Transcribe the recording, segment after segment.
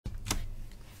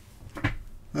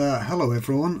Hello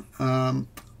everyone.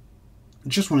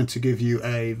 Just wanted to give you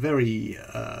a very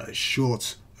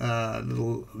short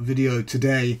little video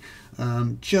today,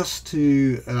 just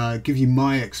to give you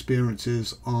my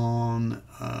experiences on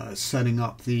setting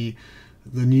up the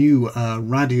new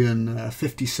Radeon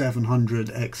 5700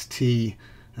 XT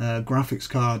graphics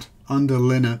card under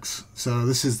Linux. So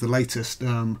this is the latest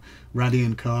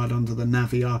Radeon card under the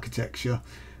Navi architecture,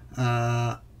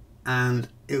 and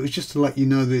it was just to let you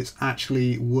know that it's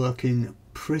actually working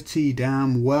pretty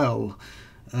damn well.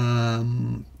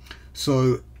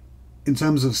 So in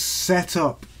terms of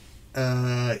setup,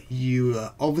 you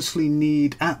obviously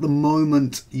need, at the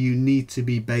moment, you need to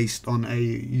be based on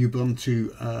a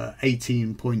Ubuntu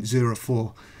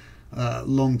 18.04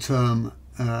 long-term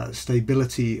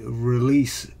stability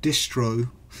release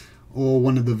distro, or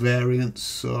one of the variants.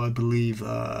 So I believe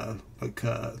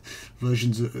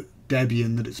versions of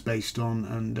Debian that it's based on,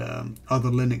 and other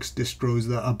Linux distros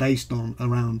that are based on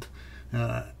around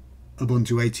Ubuntu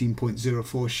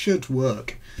 18.04 should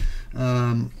work.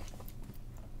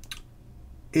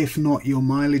 If not, your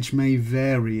mileage may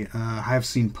vary. I have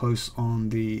seen posts on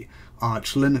the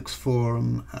Arch Linux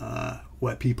forum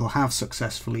where people have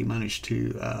successfully managed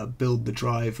to build the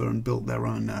driver and build their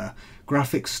own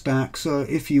graphics stack. So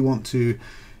if you want to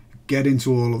get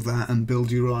into all of that and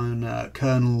build your own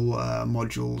kernel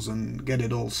modules and get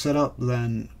it all set up,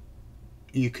 then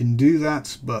you can do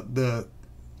that. But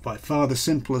by far the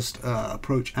simplest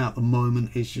approach at the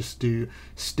moment is just to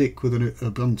stick with an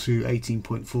Ubuntu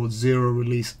 18.40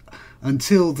 release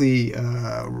until the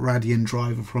Radeon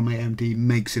driver from AMD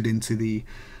makes it into the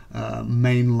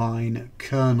mainline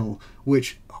kernel,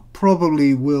 which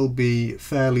probably will be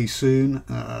fairly soon.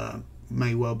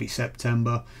 May well be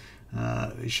September.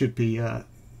 It should be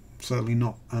certainly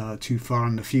not too far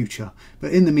in the future.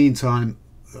 But in the meantime,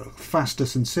 the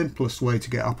fastest and simplest way to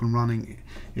get up and running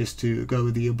is to go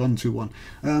with the Ubuntu one.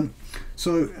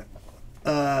 So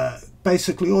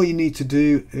basically all you need to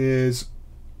do is,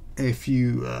 if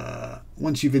you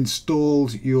once you've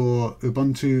installed your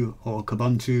Ubuntu or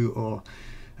Kubuntu or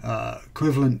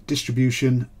equivalent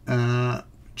distribution,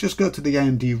 just go to the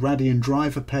AMD Radeon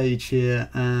driver page here,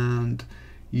 and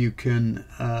you can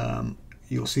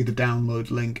you'll see the download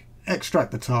link.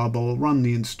 Extract the tarball, run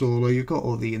the installer. You've got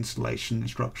all the installation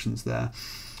instructions there.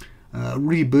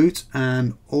 Reboot,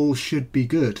 and all should be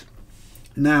good.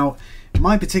 Now,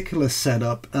 my particular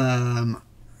setup,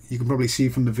 you can probably see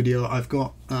from the video, I've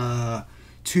got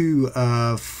two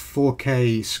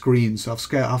 4K screens. I've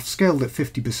scaled it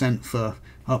 50% for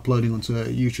uploading onto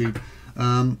YouTube.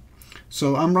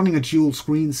 So I'm running a dual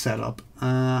screen setup,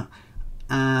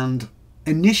 and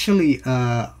initially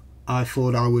I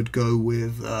thought I would go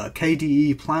with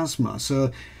KDE Plasma.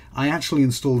 So I actually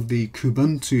installed the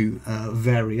Ubuntu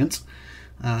variant,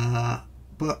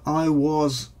 but I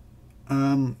was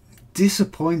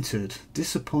disappointed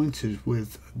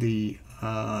with the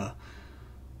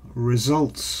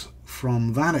results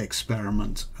from that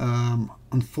experiment.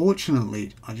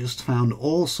 Unfortunately, I just found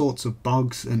all sorts of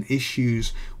bugs and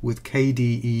issues with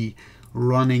KDE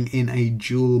running in a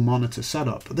dual monitor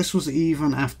setup. This was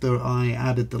even after I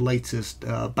added the latest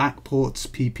backports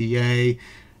PPA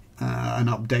and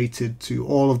updated to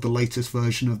all of the latest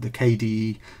version of the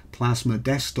KDE Plasma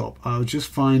desktop. I was just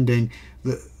finding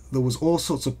that there was all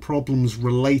sorts of problems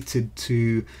related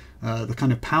to the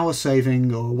kind of power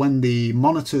saving, or when the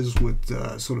monitors would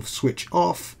sort of switch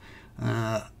off,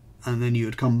 and then you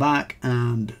would come back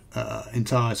and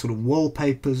entire sort of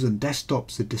wallpapers and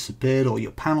desktops had disappeared, or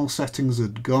your panel settings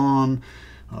had gone.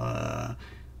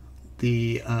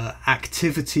 The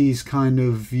activities kind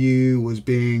of view was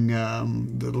being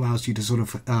that allows you to sort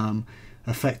of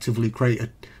effectively create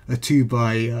a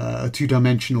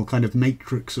two-dimensional kind of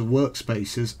matrix of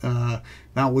workspaces.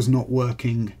 That was not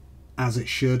working as it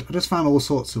should. I just found all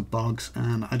sorts of bugs,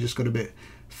 and I just got a bit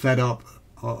fed up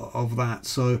of that.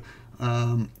 So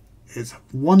it's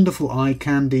wonderful eye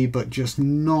candy, but just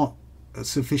not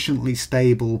sufficiently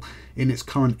stable in its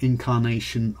current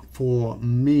incarnation for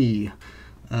me.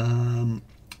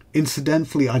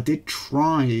 Incidentally, I did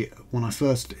try, when I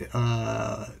first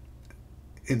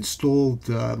installed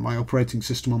my operating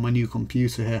system on my new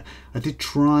computer here, I did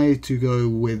try to go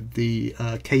with the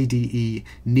KDE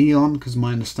Neon, because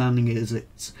my understanding is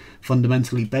it's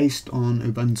fundamentally based on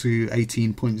Ubuntu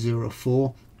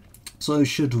 18.04. So it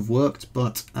should have worked,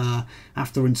 but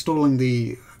after installing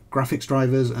the graphics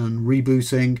drivers and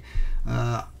rebooting,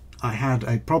 I had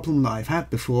a problem that I've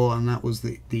had before, and that was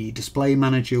the display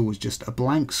manager was just a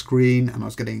blank screen, and I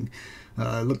was getting,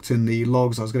 looked in the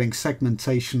logs, I was getting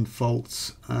segmentation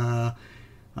faults.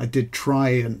 I did try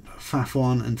and faff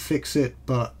on and fix it,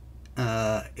 but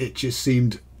it just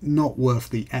seemed not worth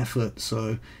the effort.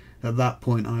 So at that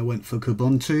point I went for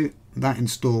Ubuntu. That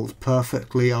installed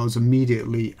perfectly. I was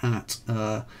immediately at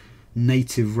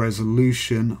native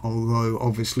resolution, although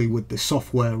obviously with the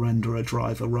software renderer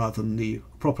driver rather than the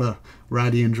proper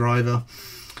Radeon driver.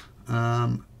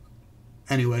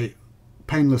 Anyway,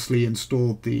 painlessly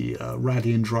installed the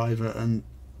Radeon driver, and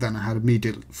then I had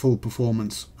immediate full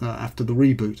performance after the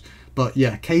reboot. But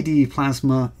yeah, KDE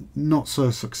Plasma not so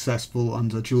successful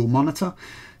under dual monitor,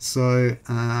 so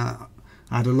I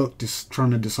had a look just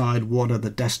trying to decide what are the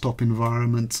desktop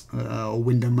environment or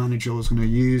window manager I was going to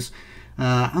use,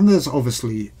 and there's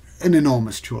obviously an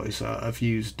enormous choice. I've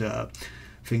used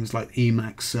things like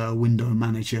Emacs window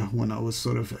manager when I was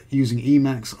sort of using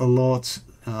Emacs a lot.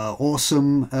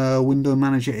 Awesome window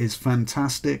manager is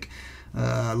fantastic.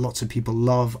 Lots of people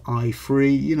love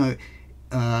i3. You know,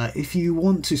 if you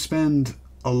want to spend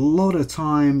a lot of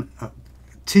time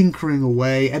tinkering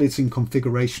away, editing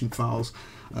configuration files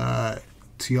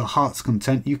to your heart's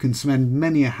content, you can spend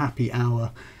many a happy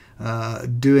hour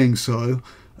doing so.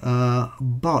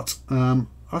 But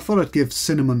I thought I'd give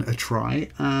Cinnamon a try,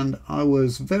 and I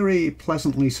was very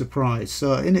pleasantly surprised.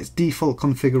 So in its default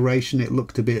configuration, it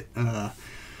looked a bit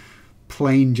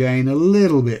plain Jane, a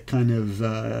little bit kind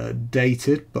of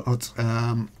dated, but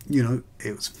you know,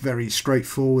 it was very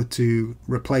straightforward to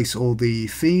replace all the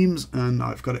themes, and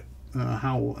I've got it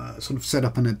sort of set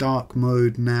up in a dark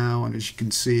mode now, and as you can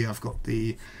see, I've got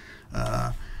the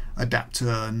adapter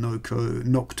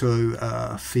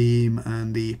Nocto theme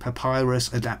and the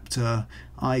Papyrus adapter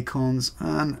icons,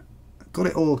 and got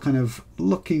it all kind of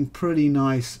looking pretty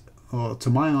nice, or to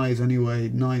my eyes anyway,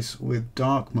 nice with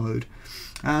dark mode.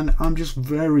 And I'm just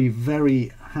very,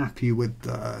 very happy with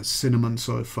Cinnamon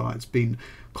so far. It's been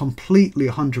completely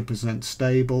 100%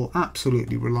 stable,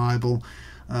 absolutely reliable,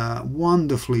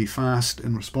 wonderfully fast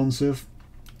and responsive.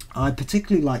 I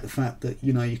particularly like the fact that,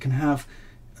 you know, you can have,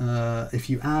 if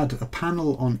you add a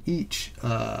panel on each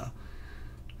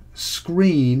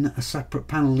screen, a separate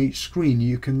panel on each screen,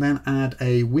 you can then add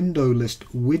a window list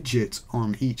widget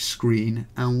on each screen,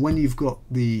 and when you've got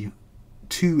the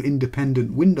two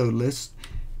independent window lists,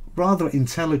 rather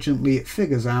intelligently it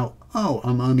figures out, oh,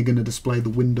 I'm only going to display the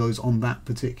windows on that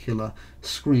particular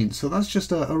screen. So that's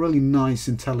just a really nice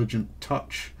intelligent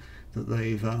touch that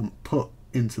they've put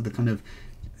into the kind of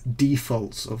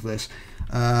defaults of this.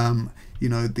 You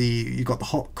know, you've got the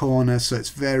hot corner, so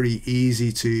it's very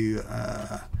easy to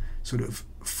sort of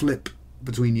flip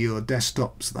between your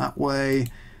desktops that way.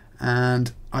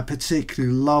 And I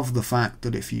particularly love the fact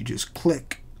that if you just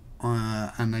click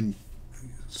and then,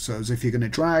 so as if you're going to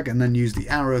drag and then use the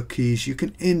arrow keys, you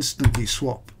can instantly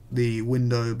swap the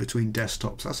window between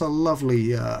desktops. That's a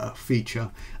lovely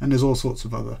feature, and there's all sorts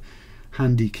of other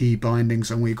handy key bindings,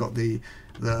 and we've got the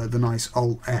nice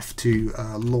Alt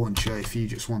F2 launcher if you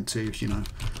just want to, you know,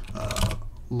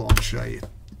 launch a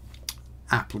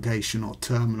application or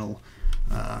terminal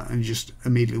and you just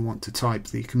immediately want to type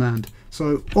the command.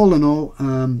 So all in all,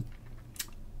 I'm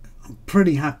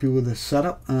pretty happy with this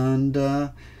setup, and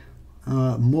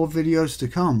more videos to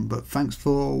come, but thanks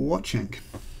for watching.